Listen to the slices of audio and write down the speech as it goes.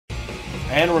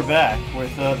And we're back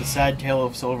with the sad tale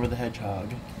of Silver the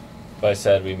Hedgehog. By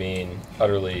sad, we mean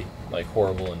utterly, like,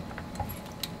 horrible and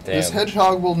damn. This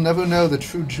hedgehog will never know the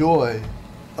true joy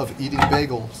of eating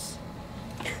bagels.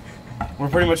 We're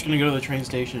pretty much going to go to the train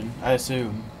station, I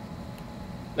assume.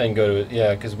 Then go to,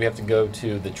 yeah, because we have to go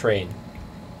to the train.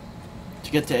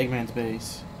 To get to Eggman's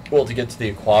base. Well, to get to the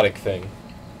aquatic thing.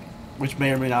 Which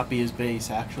may or may not be his base,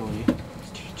 actually.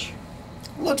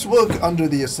 Let's work under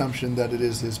the assumption that it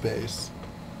is his base.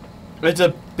 It's a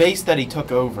base that he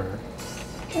took over.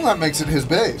 Well, that makes it his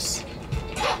base.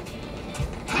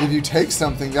 If you take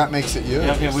something, that makes it yours.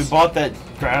 Yeah, okay, we bought that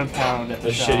ground pound at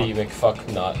the shop. shitty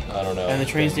McFuck nut, I don't know. And the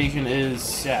train station is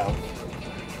south.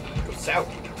 South.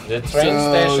 The train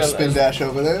station. Spin dash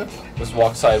over there. Just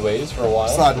walk sideways for a while.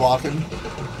 Slide walking.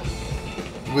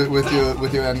 With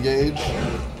your engage.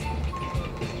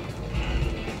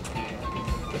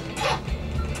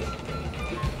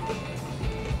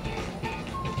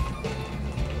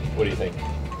 What do you think?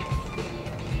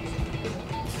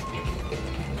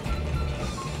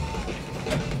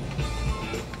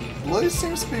 Blaze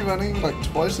seems to be running like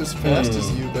twice as fast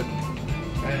as you, but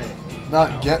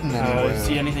not getting anywhere. If you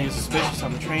see anything suspicious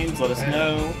on the trains, let us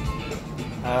know.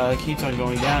 It keeps on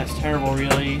going down. It's terrible,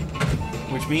 really.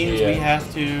 Which means we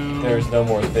have to... There's no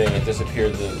more thing. It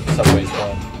disappeared. The subway's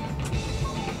gone.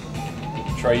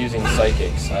 Try using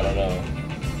psychics. I don't know.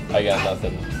 I got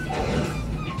nothing.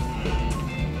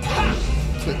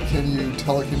 Can you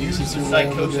telekinesis your way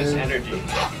over there? Energy.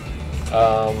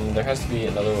 There has to be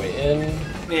another way in.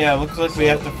 Yeah, it looks like we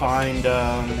have to find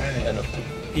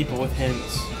people with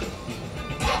hints.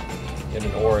 In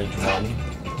an orange one.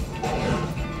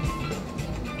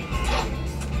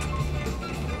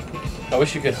 I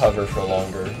wish you could hover for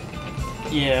longer.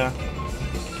 Yeah.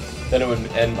 Then it would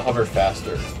and hover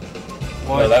faster.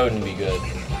 What? No, that wouldn't be good.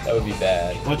 That would be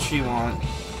bad. What's she want?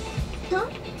 Huh?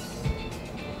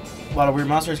 A lot of weird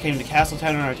monsters came to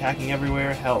Castletown and are attacking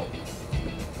everywhere. Help.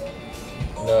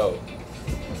 No.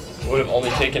 It would have only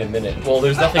taken a minute. Well,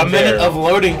 there's nothing there. A minute of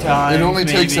loading time. It only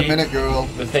takes a minute, girl.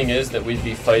 The thing is that we'd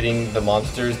be fighting the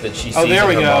monsters that she sees in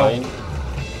her mind.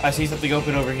 I see something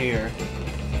open over here.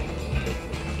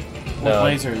 With No.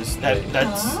 lasers.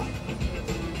 That's...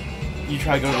 You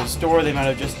try to go to the store, they might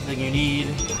have just the thing you need.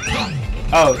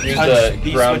 Oh, Use touch the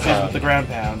these ground switches pound. with the ground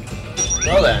pound.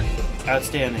 Well then.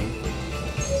 Outstanding.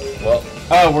 Well.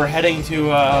 Oh, we're heading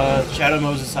to Shadow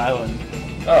Moses Island.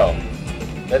 Oh.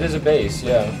 That is a base,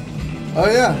 yeah. Oh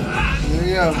yeah.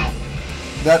 Yeah.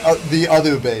 That the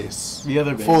other base. The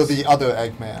other base. For the other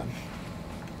Eggman.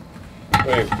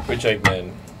 Wait, which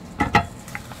Eggman?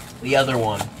 The other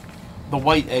one. The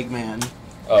white Eggman.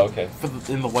 Oh, okay.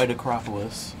 In the White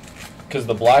Acropolis. Because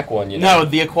the black one, you know. No,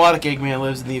 the aquatic Eggman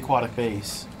lives in the aquatic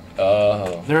base.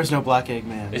 Oh. There is no black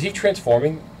Eggman. Is he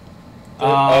transforming?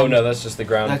 Oh no, that's just the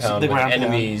ground pound with ground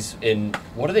enemies in...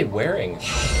 What are they wearing?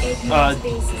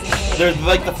 They're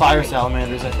like the fire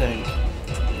salamanders, I think.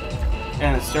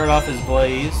 And it started off as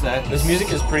Blaze. This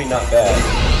music is pretty not bad.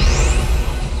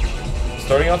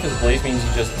 Starting off as Blaze means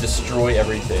you just destroy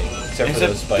everything. Except for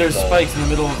those spikes. There's spikes in the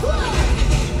middle of...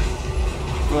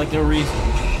 For like no reason.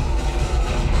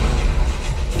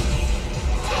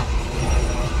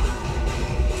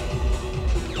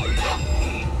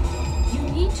 You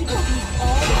need to defeat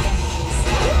all the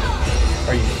enemies.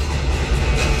 Are you...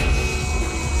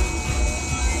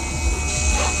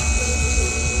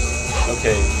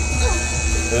 Okay.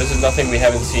 This is nothing we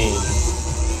haven't seen.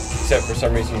 Except for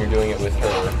some reason you're doing it with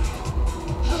her.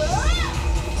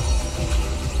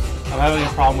 I'm having a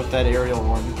problem with that aerial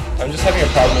one. I'm just having a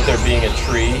problem with there being a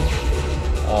tree.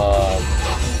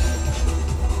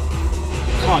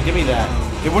 Come on, give me that.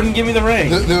 It wouldn't give me the ring.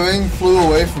 The ring flew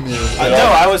away from you. I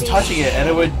know, I was touching it and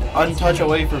it would untouch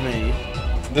away from me.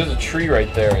 There's a tree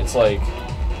right there. It's like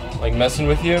messing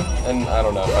with you, and I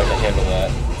don't know if I can handle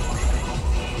that.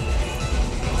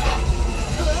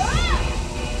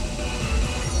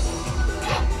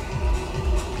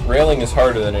 Railing is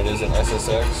harder than it is in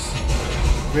SSX.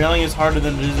 Railing is harder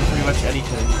than it is in pretty much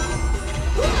anything.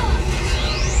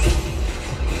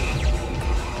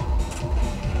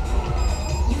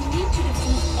 You need to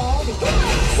defeat all the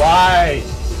enemies. Why?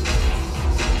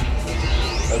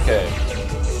 Okay.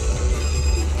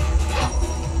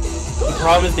 The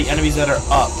problem is the enemies that are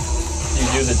up. Do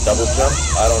you do the double jump?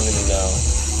 I don't even know.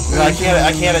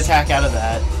 I can't attack out of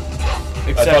that. I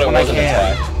Except thought it when I was an can.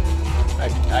 attack.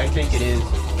 I think it is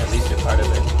at least a part of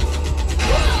it.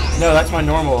 No, that's my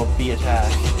normal B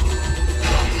attack.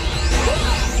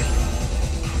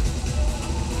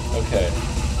 Okay.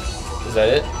 Is that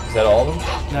it? Is that all of them?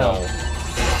 No.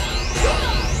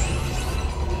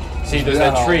 See, there's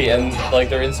that tree, and like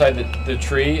they're inside the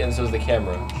tree, and so is the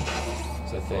camera.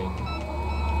 It's a thing.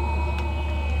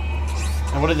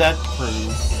 And what did that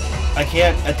prove? I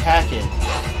can't attack it.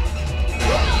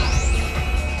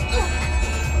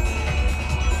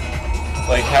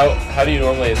 Like how do you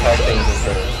normally attack things with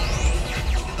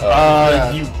her?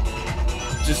 Yeah. You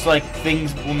just like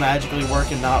things will magically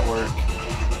work and not work.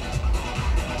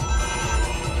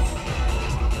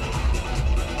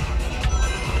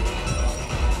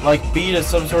 Like B does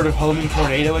some sort of homing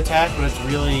tornado attack, but it's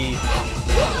really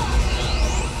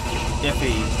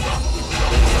iffy.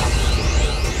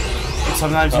 And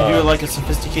sometimes you do like a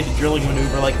sophisticated drilling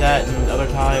maneuver like that, and other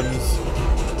times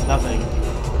nothing.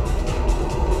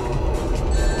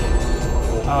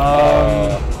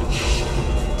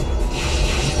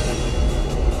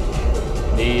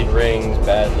 Need rings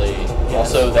badly. Yes.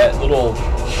 Also, that little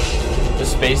the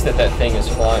space that thing is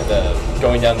flying,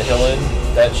 going down the hill in,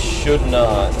 that should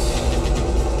not.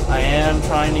 I am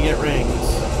trying to get rings.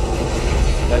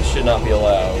 That should not be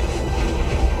allowed.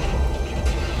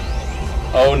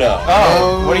 Oh no.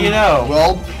 Oh, what do you know?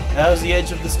 Well, That was the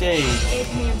edge of the stage.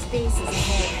 Eggman's base is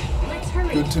ahead. Let's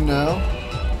hurry. good to know.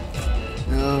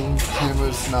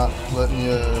 Camera's not letting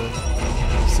you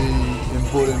see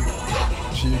important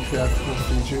geographical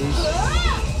features.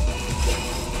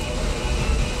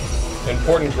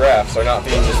 Important graphs are not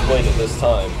being displayed at this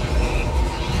time.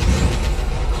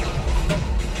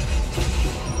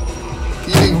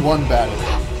 Eating 1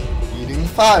 battery. Eating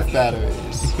 5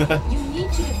 batteries. You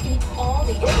need to defeat all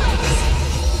the enemies.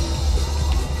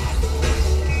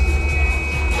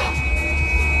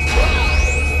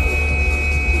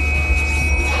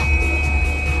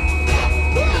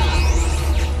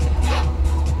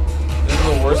 This is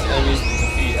the worst enemies to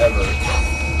defeat ever.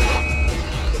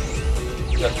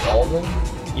 Is that all of them?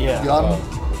 Yeah. Got 'em?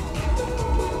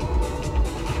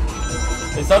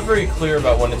 It's not very clear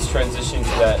about when it's transitioning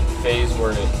to that phase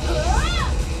where it,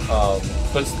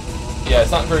 but yeah,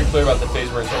 it's not very clear about the phase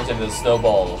where it turns into the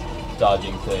snowball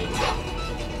dodging thing.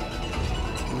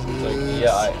 Like,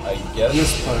 yeah, I guess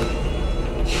This part.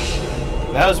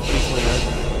 That was pretty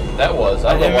clear. that was.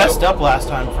 I don't It know why. messed up last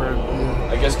time for.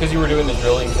 Yeah. I guess because you were doing the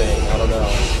drilling thing. I don't know.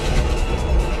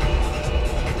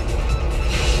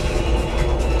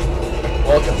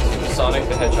 Welcome to Sonic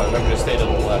the Hedgehog. Remember to stay to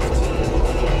the left.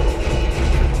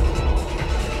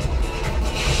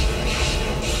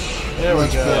 There we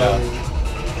Much go. better.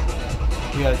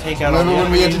 We gotta take out all Remember the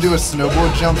when we had to do a enemies.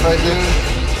 snowboard jump right there?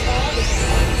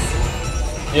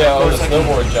 Yeah, oh, the course I can-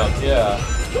 snowboard jump. Yeah.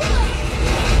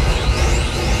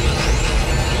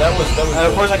 That was. And of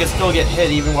good. course, I can still get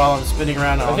hit even while I'm spinning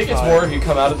around. I think it's more if you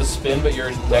come out of the spin, but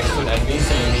you're next to an enemy,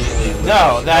 so you immediately.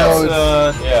 No, that's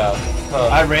No, Yeah. Huh.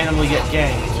 I randomly get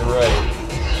ganked. You're right.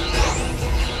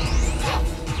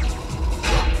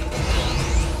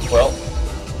 Well,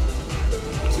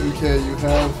 It's okay, you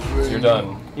have ring. you're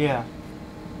done. Yeah.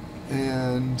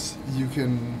 And you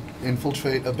can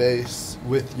infiltrate a base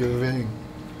with your ring.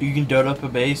 You can dote up a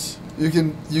base. You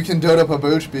can dote up a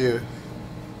birch beer.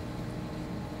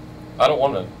 I don't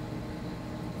want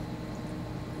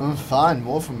to. Fine,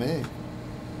 more for me.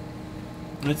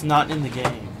 It's not in the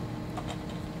game.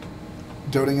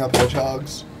 Doting up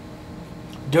hedgehogs.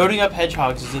 Doting up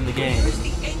hedgehogs is in the game.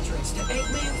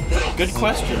 Good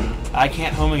question. I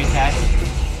can't homing attack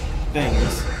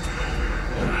things.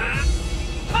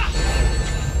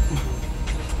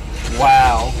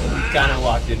 Wow. Kind of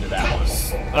locked into that one.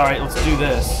 Alright, let's do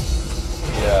this.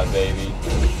 Yeah, baby.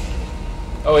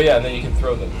 Oh yeah, and then you can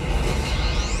throw them.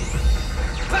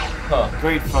 Huh.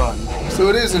 Great fun. So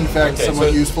it is in fact Okay, somewhat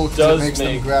so useful because does it makes them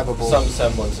make grabbable. some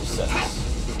semblance of sense.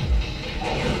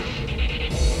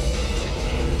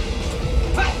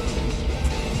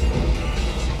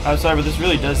 I'm sorry, but this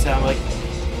really does sound like...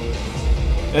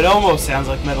 It almost sounds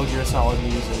like Metal Gear Solid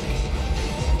music.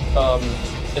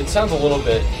 It sounds a little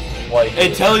bit like.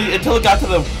 Until it got to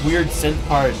the weird synth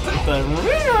part. With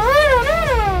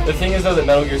The thing is though that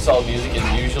Metal Gear Solid music is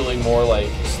usually more like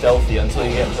stealthy until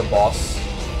you get to boss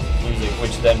music,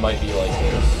 which then might be like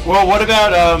this. Well, what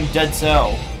about Dead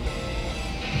Cell?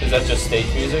 Is that just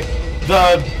stage music?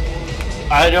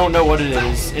 I don't know what it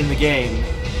is in the game.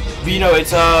 But you know,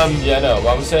 it's Yeah, no.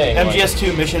 I'm saying.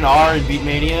 MGS2 Mission R in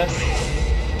Beatmania.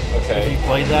 Like, If okay. you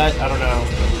played that, I don't know.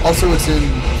 Also, it's in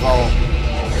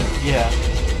Yeah.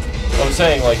 I'm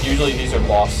saying like usually these are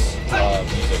boss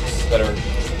musics that are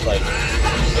like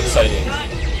exciting.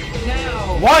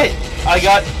 What? I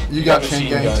got. you got machine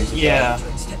chain guns. gangs. Yeah.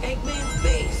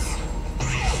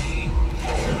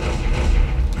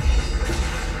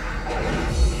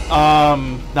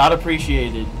 Not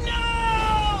appreciated.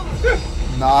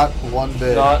 Not one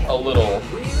bit. Not a little.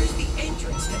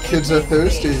 Kids are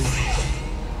thirsty.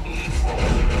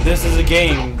 This is a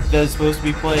game that is supposed to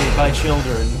be played by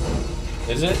children.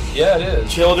 Is it? Yeah, it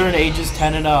is. Children ages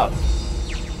 10 and up.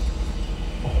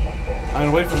 I'm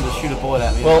gonna wait for them to shoot a bullet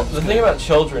at me. Well, the thing about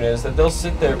children is that they'll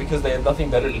sit there because they have nothing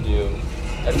better to do,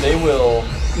 and they will.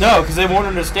 No, because they won't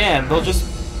understand.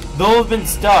 They'll have been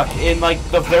stuck in like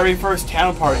the very first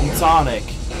town part in Sonic.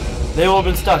 They will have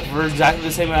been stuck for exactly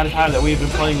the same amount of time that we've been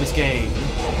playing this game.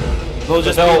 They'll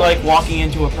just be like walking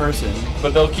into a person.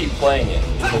 But they'll keep playing it.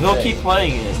 They'll keep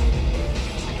playing it.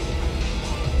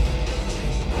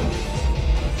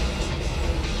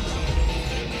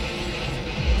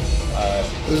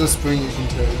 There's a spring you can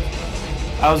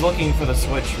take. I was looking for the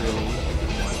switch, really.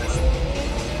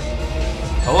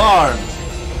 Alarm!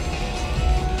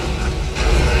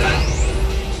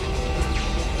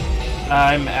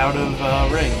 I'm out of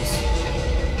rings.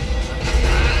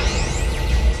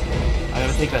 I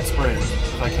gotta take that spring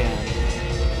if I can.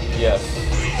 Yes.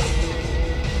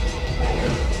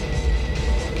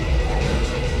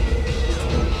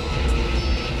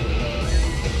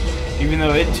 Even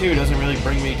though it too doesn't really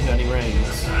bring me to any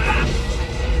rings.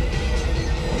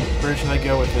 Where should I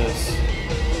go with this?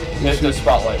 Hit the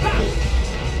spotlight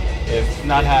with it. If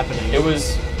Not happening. It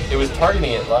was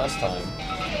targeting it last time.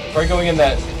 Try going in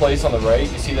that place on the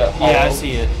right. You see that hollow? Yeah, I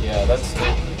see it. Yeah,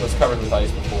 it was covered with ice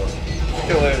before.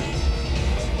 Still is.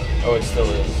 Oh, it still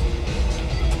is.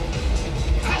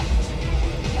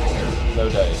 No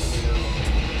dice.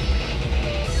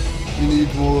 You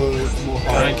need more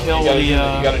Gotta kill You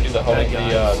gotta do the homing, the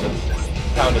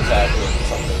pound attack or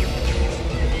something.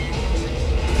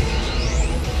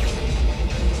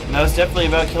 No, it's definitely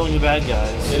about killing the bad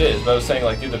guys. It is, but I was saying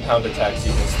like do the pound attack so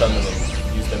you can stun them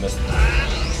and use them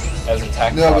as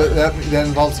attack. No, but that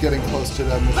involves getting close to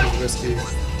them, which is risky.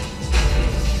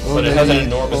 But it has an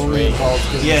enormous range.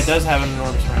 Yeah, it does have an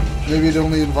enormous range. Maybe it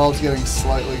only involves getting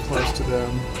slightly close to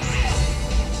them.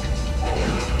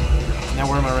 Now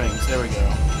where are my rings? There we go.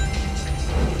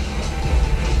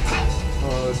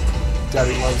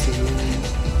 Daddy loves his ring.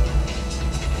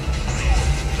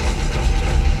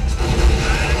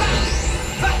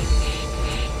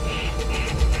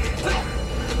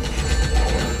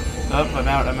 Oh, I'm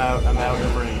out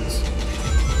of rings.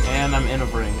 And I'm in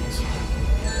of rings.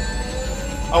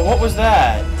 Oh, what was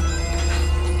that?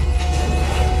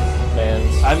 Man,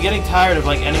 I'm getting tired of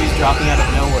like enemies dropping out of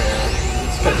nowhere.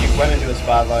 It's because you went into a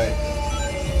spotlight.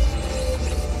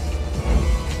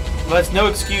 But it's no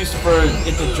excuse for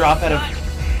it to drop out of...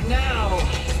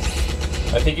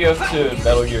 I think you have to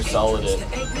Metal Gear Solid it.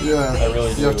 Yeah, I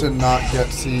really do. You have to not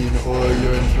get seen or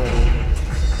you're in trouble.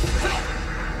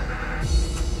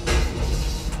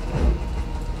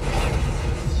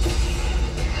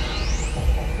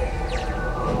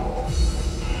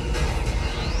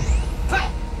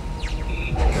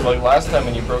 Like last time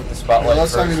when you broke the spotlight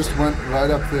Last time you first, just went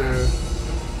right up there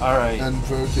Alright. and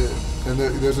broke it. And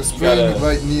there's a spring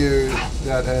right near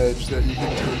that edge that you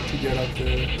can take to get up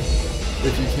there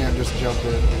if you can't just jump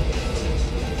it.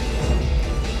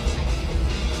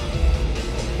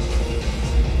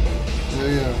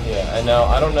 Yeah. Yeah, and now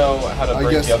I don't know how to I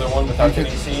break guess the other one without you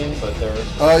getting seen, but they're...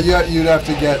 Yeah, you'd have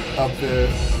to get up there.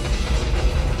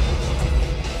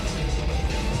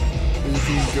 You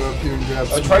can go up here and grab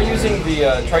some try more. using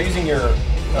the, try using your...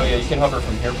 Oh yeah, you can hover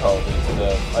from here probably to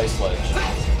the ice ledge.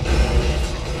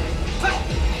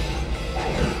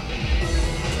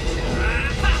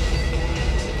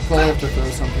 Probably have to throw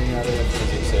something at it.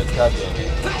 Physics said, God damn it.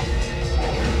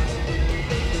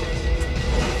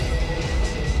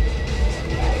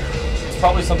 It's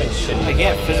probably something shitty. I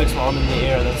can't physics while I'm in the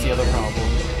air, that's the other problem.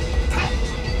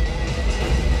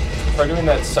 Try doing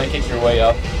that psychic your way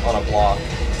up on a block.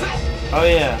 Oh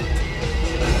yeah.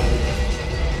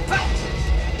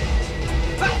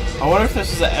 I wonder if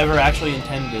this is ever actually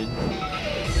intended.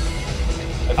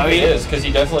 I think it is, because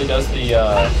he definitely does the,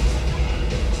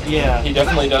 Yeah. he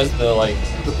definitely does the, like...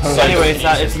 The pose. Anyway,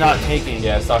 it's not taking.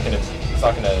 Yeah, it's not gonna be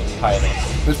high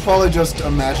enough. It's probably just a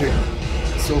magic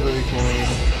silvery coin.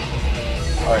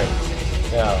 Alright.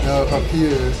 Now, No, up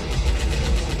here.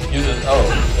 use it. Oh,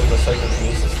 there's a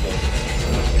psychokinesis thing.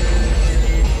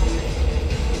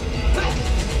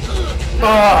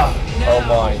 Ah! Oh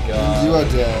my god. You are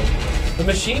dead. The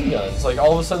machine guns, like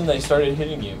all of a sudden they started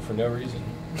hitting you for no reason.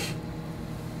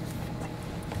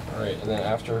 Alright, and then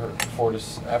after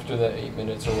the 8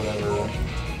 minutes or whatever.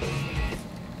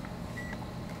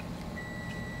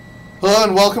 Hello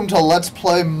and welcome to Let's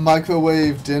Play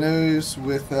Microwave Dinners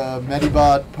with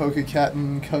Medibot,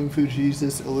 Pokecatten, Kung Fu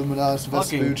Jesus, Illuminos,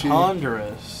 Fucking Vespucci,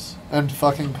 ponderous. and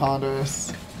fucking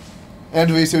Ponderous. And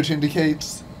research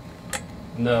indicates...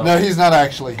 No. No, he's not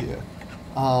actually here.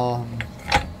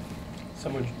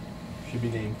 Someone should be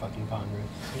named fucking Ponderous.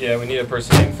 Yeah, we need a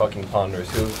person named fucking Ponders.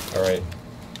 Who? All right.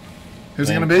 Who's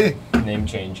it gonna be? Name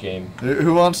change game.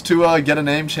 Who wants to get a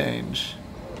name change?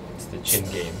 It's the chin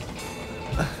game.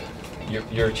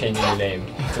 You're changing your name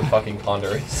to fucking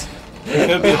Ponderous. It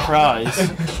could be a prize.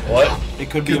 What? It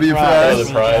could Could be be a a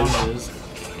prize. prize. when the count is.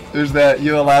 Is that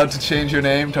you allowed to change your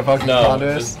name to fucking No,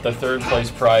 Ponderous? the third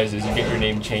place prize is you get your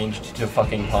name changed to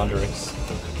fucking Ponderous.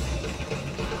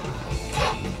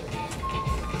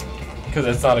 Because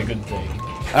that's not a good thing.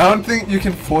 I don't think you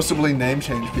can forcibly name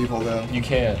change people though. You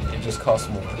can. It just costs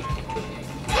more.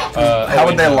 How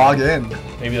would they log in?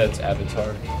 Maybe that's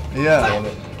Avatar. Yeah. Damn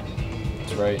it.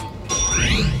 That's right.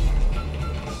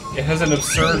 It has an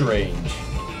absurd range.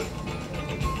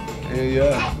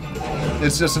 Yeah.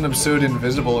 It's just an absurd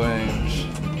invisible range.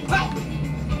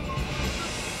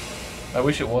 I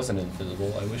wish it wasn't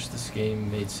invisible. I wish this game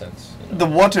made sense. You know? The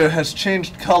water has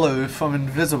changed color from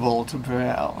invisible to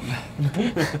brown.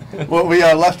 What we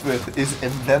are left with is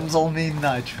benzylamine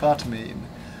nitropamine,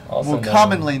 Also more known-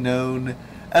 commonly known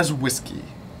as whiskey.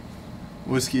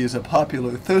 Whiskey is a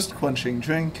popular thirst-quenching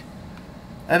drink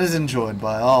and is enjoyed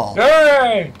by all.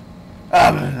 Hey!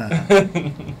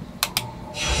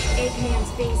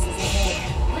 Eggman's face is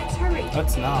ahead. Let's hurry.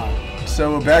 That's not.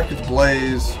 So we're back with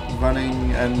Blaze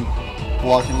running and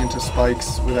walking into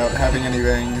spikes without having any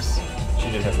rings.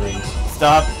 She did have rings.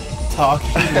 Stop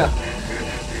talking.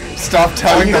 Stop Are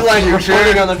telling you the like future.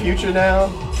 reporting on the future now?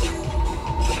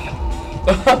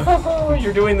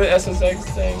 You're doing the SSX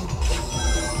thing.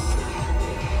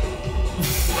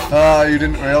 You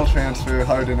didn't rail transfer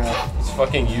hard enough. It's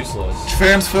fucking useless.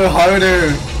 Transfer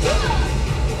harder.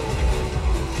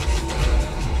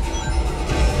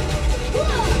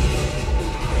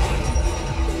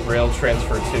 Rail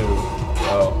transfer 2.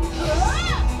 Oh.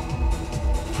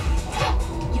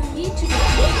 You need to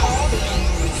defeat all the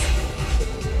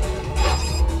enemies.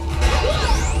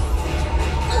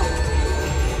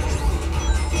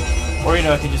 Or you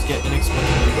know, I could just get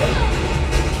inexplicably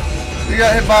hit. You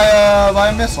got hit by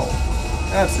a missile.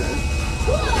 That's it.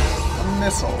 A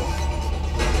missile.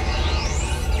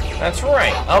 That's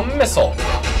right, a missile.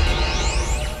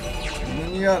 And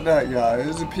then you got that guy.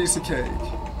 It's a piece of cake.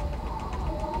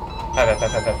 Tappa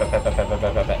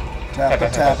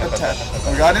tappa tappa.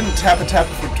 Look, I didn't tappa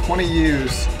tappa for 20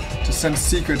 years to send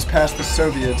secrets past the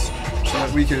Soviets so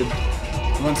that we could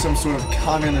run some sort of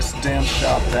communist dance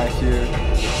shop back here.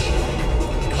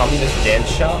 Communist dance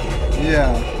shop?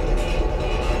 Yeah.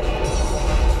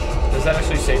 Does that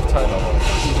actually save time?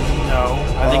 No,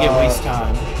 I think it wastes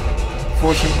time.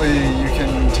 Fortunately, you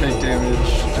can take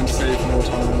damage and save more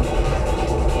time.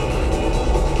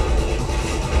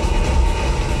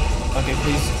 Okay,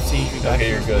 please change me back. Okay,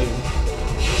 you're good.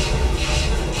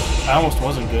 I almost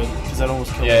wasn't good because that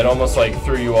almost killed me. Yeah, it almost like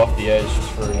threw you off the edge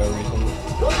just for no reason.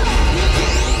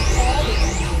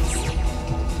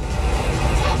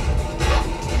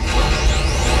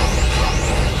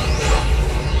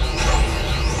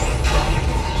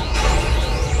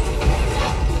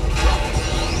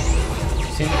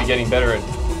 Seem to be getting better at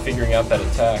figuring out that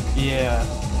attack. Yeah,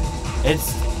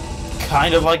 it's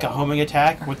kind of like a homing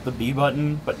attack with the B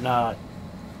button, but not.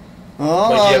 Oh,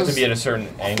 Like you have to be at a certain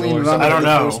angle or something. I don't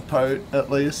know. The first part,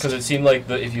 at least. Because it seemed like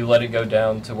if you let it go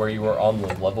down to where you were on the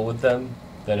level with them,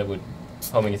 then it would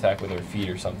homing attack with their feet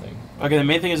or something. Okay, the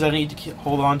main thing is I need to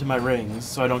hold on to my rings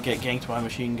so I don't get ganked by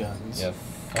machine guns. Yeah,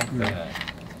 fuck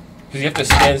that. Because you have to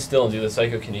stand still and do the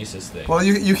psychokinesis thing. Well,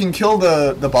 you can kill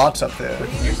the bots up there.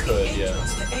 You could, yeah.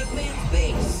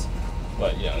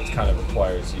 But yeah, it kind of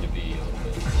requires you to be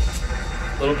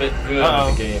a little bit good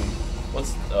with the game.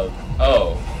 What's oh,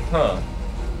 huh?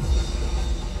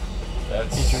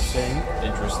 That's Interesting.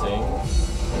 interesting.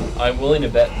 I'm willing to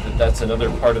bet that that's another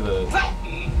part of the.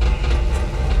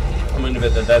 I'm willing to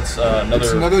bet that that's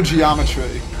It's another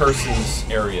geometry. person's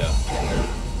area.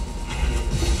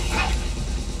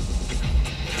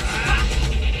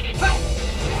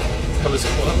 That was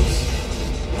close.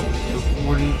 It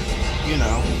wouldn't, you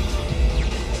know.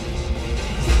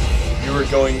 You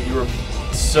were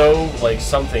so like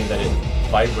something that it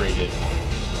vibrated.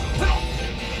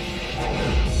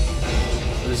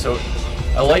 So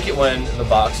I like it when the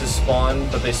boxes spawn,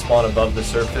 but they spawn above the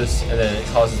surface, and then it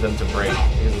causes them to break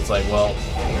because it's like, well,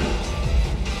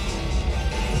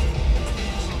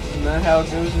 Isn't that how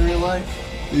it goes in real life?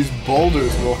 These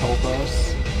boulders will help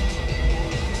us.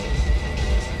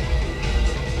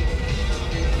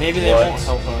 Maybe they What? won't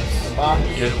help us.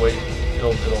 wait,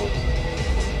 it'll.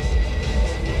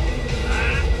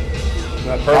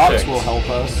 That Perfect. box will help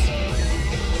us.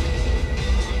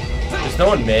 Just no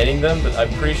one manning them, but I'm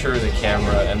pretty sure there's a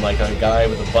camera and like a guy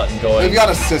with a button going. They've got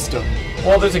a system.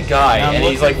 Well, there's a guy Now and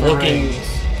he's like for looking,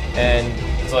 rings. and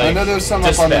it's like I know there's some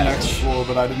up on the dispatch. next floor,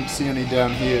 but I didn't see any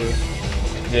down here.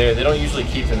 They don't usually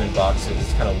keep them in boxes.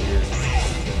 It's kind of weird.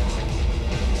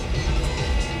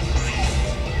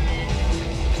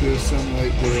 There's some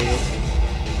right there.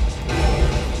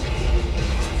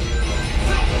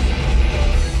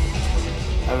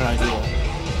 I have an idea.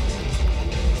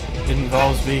 It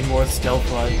involves being more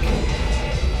stealth-like.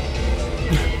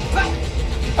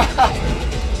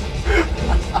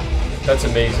 That's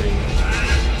amazing.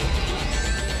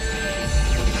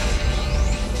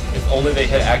 If only they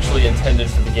had actually intended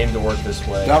for the game to work this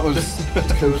way. That was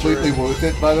completely worth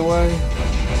it, by the way.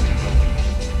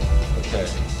 Okay.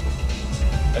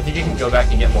 I think you can go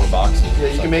back and get more boxes. Yeah, or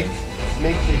you can make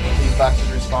something. these boxes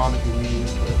respawn if you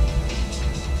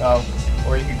leave. But,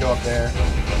 or you could go up there.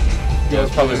 Yeah,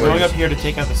 it's probably where Going you're, up here to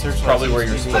take out the searchlight. probably where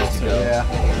you're seems to supposed to be go. Yeah.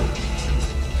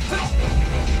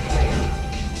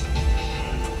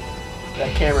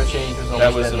 That camera change was almost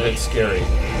That was a deadly. bit scary.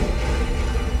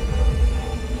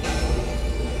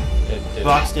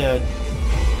 Box dead.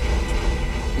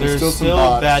 There's still still, some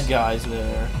bots. bad guys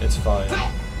there. It's fine.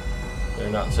 They're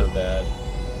not so bad.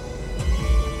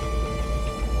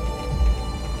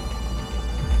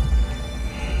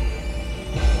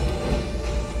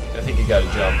 I think you gotta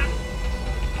jump.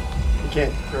 You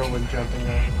can't throw when jumping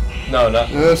though. No, not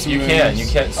There's some you can. rings. You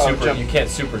can't Oh, super. jump. You can't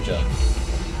super jump.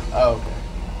 Oh, okay.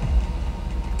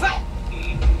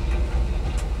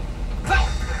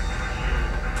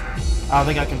 I don't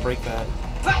think I can break that.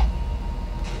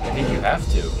 I think you have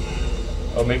to.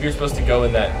 Oh, maybe you're supposed to go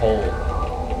in that hole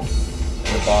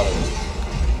in the bottom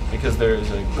because there's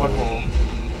a What hole?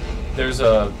 there's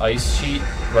a ice sheet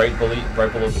right below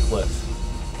the cliff.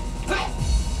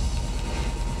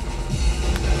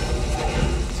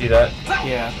 See that?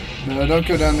 Yeah. No, don't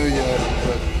go down there yet,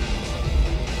 but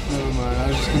never mind. I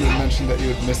was just going to mention that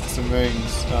you had missed some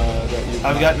rings that you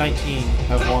I've got 19.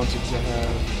 have wanted to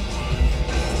have.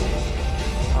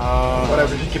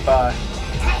 Whatever, just get by.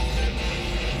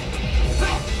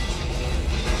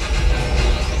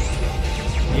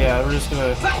 Yeah, we're just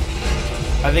gonna.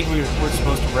 I think we're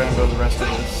supposed to Rambo the rest of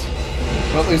this.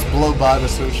 Well, at least blow by the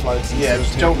searchlights. Yeah,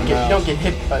 instead of just taking them out. don't get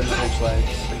hit by the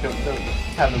searchlights. Like, don't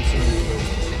have them see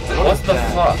you. What the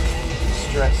that? fuck?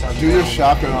 Stress on Do your them.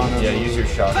 shocker on them. Yeah, use your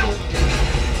shocker.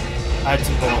 I had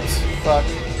some bullets. Fuck.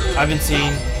 I've been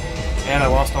seen, and I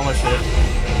lost all my shit.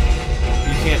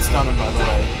 You can't stun him, by the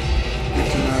way.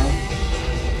 Good to know.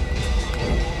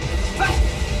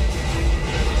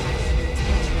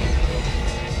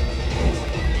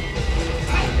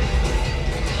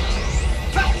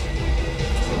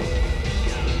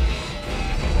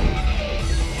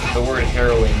 The word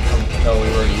harrowing. No, we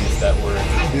already used that word.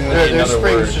 Yeah. There's Another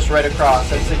springs word. just right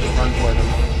across. I'd say just run for them.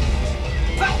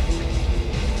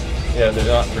 Yeah, they're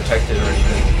not protected or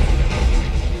anything.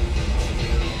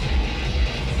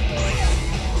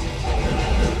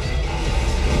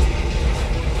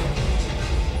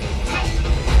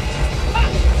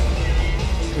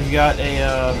 We've got a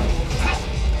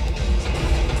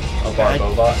A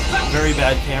barbobot. very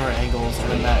bad camera angles in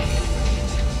the neck.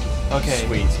 Okay.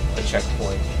 Sweet. A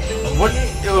checkpoint.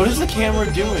 What is the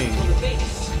camera doing?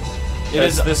 It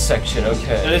That's is. this section.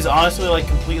 Okay. It is honestly like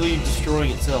completely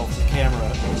destroying itself. The camera.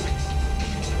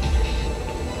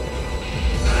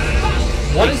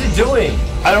 What is it doing?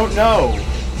 I don't know.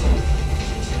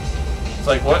 It's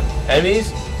like, what?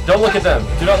 Enemies? Don't look at them.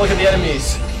 Do not look at the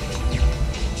enemies.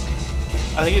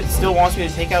 I think it still wants me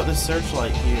to take out this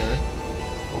searchlight here.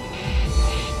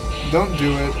 Don't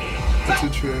do it. It's a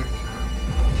trick.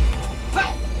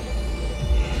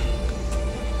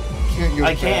 Can't go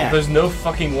I back. can't. There's no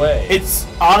fucking way. It's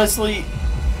honestly.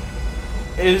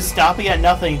 It is stopping at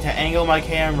nothing to angle my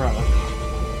camera.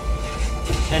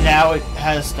 And now it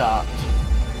has stopped.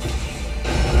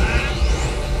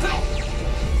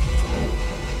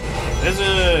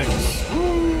 Physics!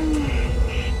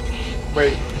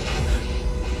 Wait.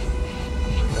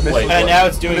 Wait, And now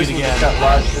it's doing it Just again. got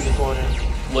lodged in the corner.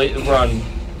 Late run.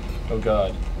 Oh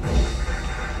god.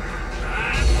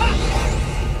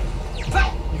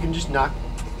 You can just knock.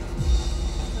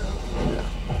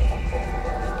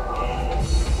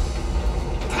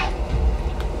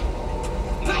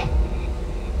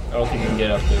 I don't think you can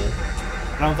get up there.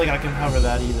 I don't think I can cover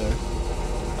that either.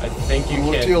 I think you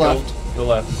Look can. to your Go- left. Go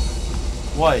left.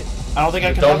 What? I don't think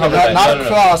I can Don't cover hover that. that. Not no.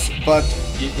 across, but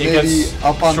It maybe gets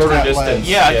up onto shorter that distance. ledge.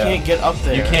 Yeah, I can't get up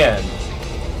there. You can.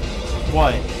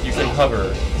 What? You can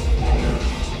hover.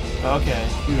 Okay.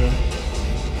 Yeah.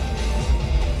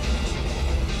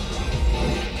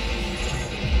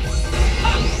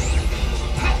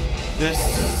 This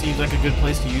seems like a good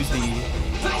place to use the...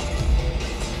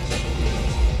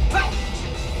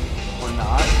 Or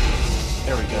not.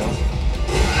 There we go.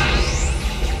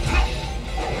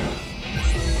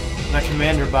 That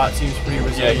commander bot seems pretty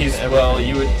resilient. Yeah, he's, well,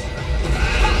 you would...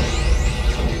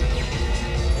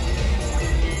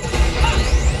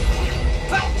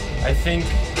 I think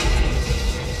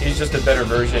he's just a better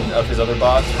version of his other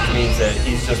bots, which means that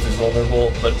he's just as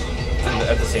vulnerable, but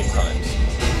at the same times.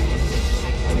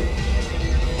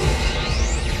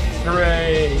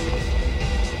 Hooray!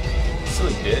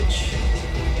 Silly bitch.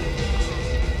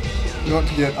 You want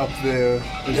to get up there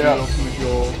is the ultimate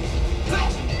goal.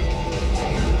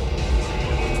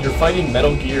 You're fighting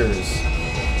Metal Gears.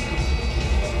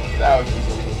 That was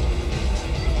easy.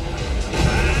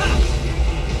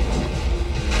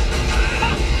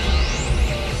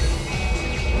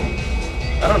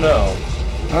 I don't know.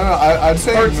 I don't know, I'd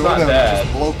say Part's ignore not them bad. and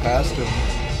just blow past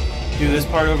him. Do this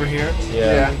part over here.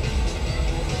 Yeah.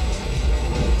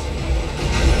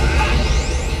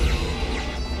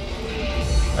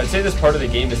 I'd say this part of the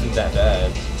game isn't that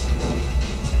bad.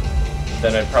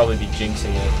 Then I'd probably be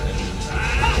jinxing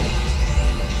it.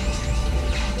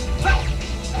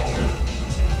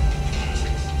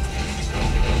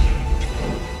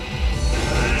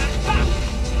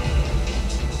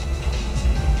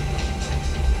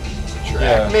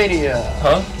 Trackmania.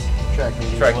 Huh?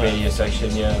 Trackmania. Trackmania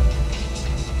section, yeah.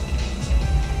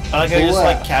 I like how he just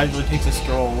like casually takes a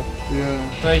stroll.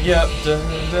 Yeah. Like, yep. Da,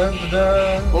 da, da,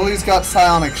 da. Well, he's got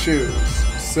psionic shoes,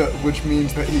 so which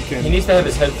means that he can. He needs to have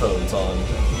his headphones on.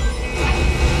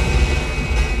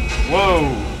 Whoa!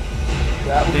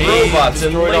 That was They Robots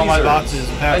and destroyed all my lasers boxes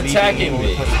without me being attacking able me.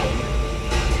 to touch them.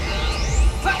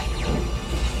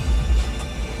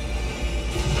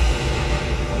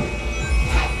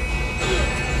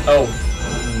 Oh,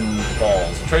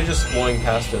 balls. Try just blowing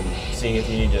past him, seeing if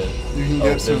you need to. You can Oh,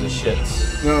 get there's some. a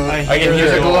shits. No, I I can hear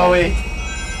There's a it. glowy.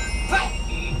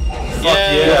 Fuck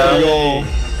yeah.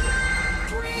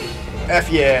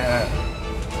 F yeah.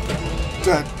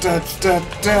 Da, da, da,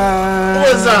 da.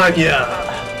 Lasagna.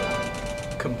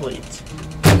 Complete.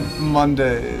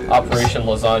 Monday. Operation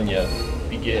Lasagna.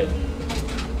 Begin.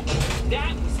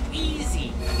 That was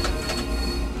easy.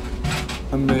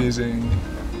 Amazing.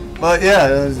 But yeah,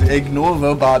 ignore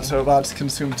robots. Robots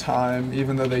consume time,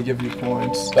 even though they give you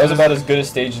points. That was about as good a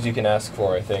stage as you can ask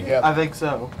for, I think. Yep. I think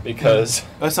so. Because,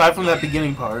 Aside from that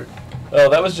beginning part. oh,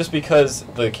 that was just because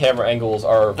the camera angles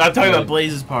are. I'm talking really- about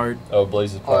Blaze's part. Oh,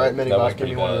 Blaze's part. Alright, Mini That was Boss, give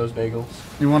pretty me one of bad. those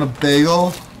bagels. You want a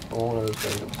bagel? I want one of those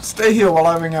bagels. Stay here while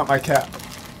I ring out my cap.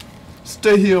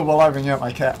 Stay here while I ring out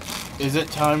my cap. Is it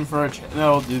time for a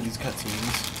no, I'll do these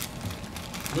cutscenes.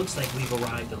 Looks like we've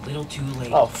arrived a little too late.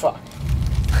 Oh, fuck.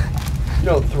 You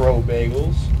don't throw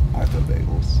bagels. I thought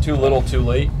bagels. Too little, too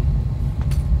late.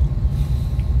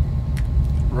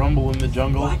 Rumble in the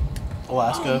jungle. What?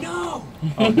 Alaska. Oh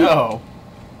Oh no.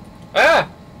 Ah!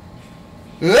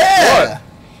 Yeah!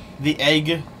 The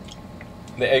egg.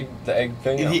 The egg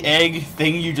thing. The egg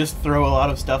thing you just throw a lot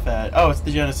of stuff at. Oh, it's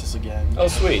the Genesis again. Oh,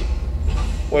 sweet.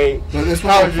 Wait, But this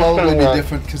How one is will this probably gonna be work?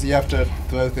 different because you have to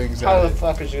throw things how at the it.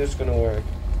 fuck is this gonna work?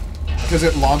 Because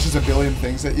it launches a billion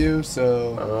things at you,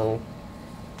 so. Oh.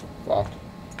 Fuck.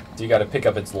 So you gotta pick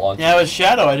up its launch. Yeah, with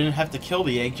Shadow, I didn't have to kill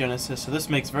the egg Genesis, so this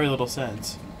makes very little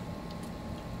sense.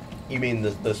 You mean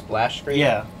the splash screen?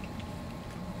 Yeah.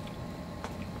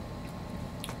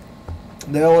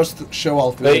 They always show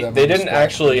all three of them. They on the didn't spot.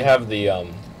 actually have the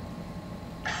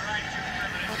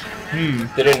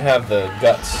They didn't have the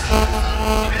guts.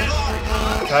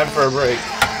 Time for a break.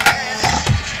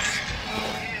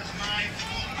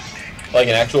 Like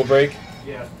an actual break.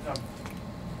 Yeah.